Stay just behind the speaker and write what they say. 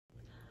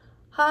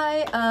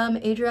Hi, I'm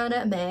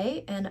Adriana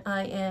Ameigh, and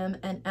I am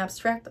an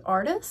abstract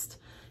artist,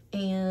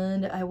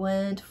 and I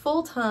went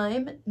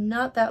full-time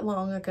not that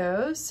long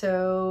ago,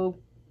 so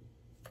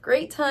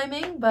great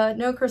timing, but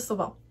no crystal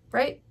ball,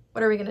 right?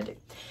 What are we gonna do?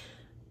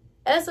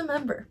 As a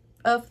member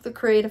of the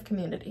creative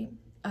community,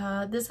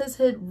 this has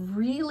hit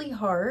really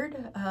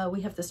hard.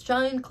 We have this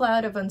giant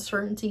cloud of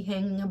uncertainty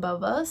hanging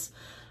above us.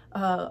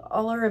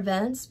 All our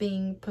events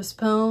being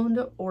postponed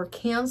or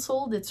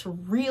canceled. It's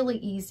really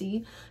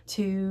easy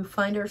to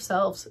find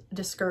ourselves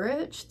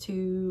discouraged,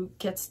 to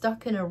get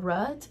stuck in a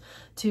rut,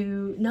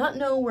 to not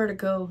know where to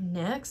go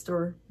next,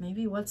 or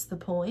maybe what's the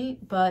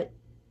point. But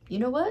you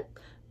know what?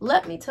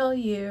 Let me tell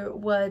you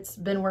what's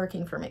been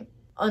working for me.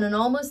 On an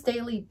almost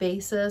daily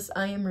basis,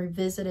 I am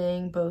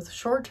revisiting both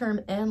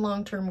short-term and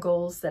long-term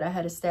goals that I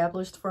had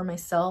established for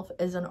myself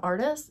as an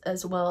artist,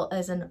 as well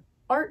as an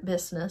art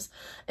business,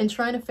 and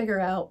trying to figure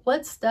out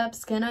what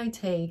steps can I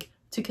take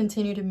to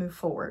continue to move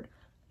forward.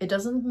 It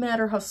doesn't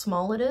matter how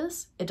small it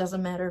is. It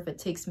doesn't matter if it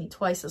takes me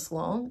twice as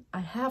long.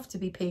 I have to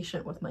be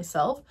patient with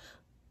myself.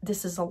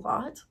 This is a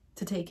lot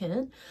to take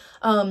in.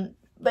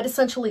 But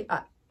essentially,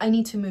 I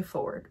need to move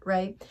forward,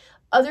 right?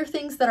 Other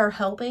things that are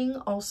helping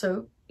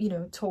also,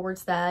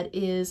 towards that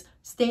is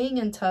staying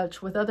in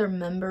touch with other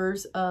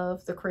members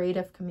of the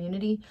creative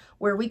community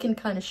where we can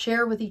kind of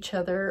share with each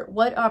other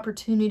what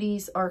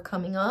opportunities are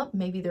coming up.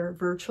 Maybe they're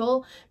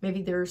virtual,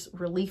 maybe there's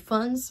relief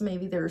funds,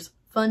 maybe there's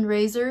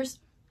fundraisers,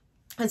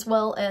 as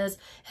well as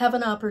have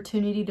an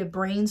opportunity to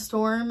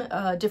brainstorm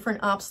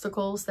different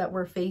obstacles that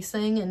we're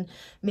facing, and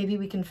maybe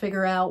we can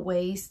figure out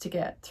ways to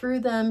get through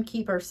them,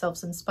 keep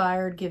ourselves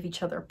inspired, give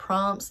each other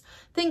prompts,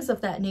 things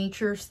of that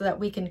nature, so that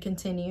we can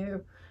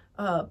continue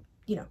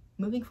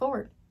moving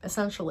forward,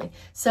 essentially.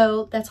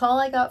 So that's all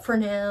I got for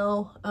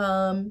now.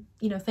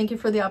 Thank you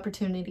for the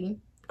opportunity,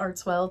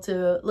 Artswell,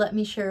 to let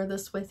me share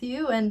this with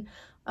you, and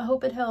I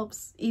hope it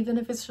helps, even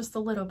if it's just a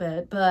little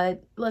bit.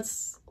 But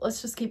let's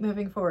just keep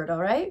moving forward, all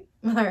right?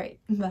 All right,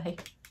 bye.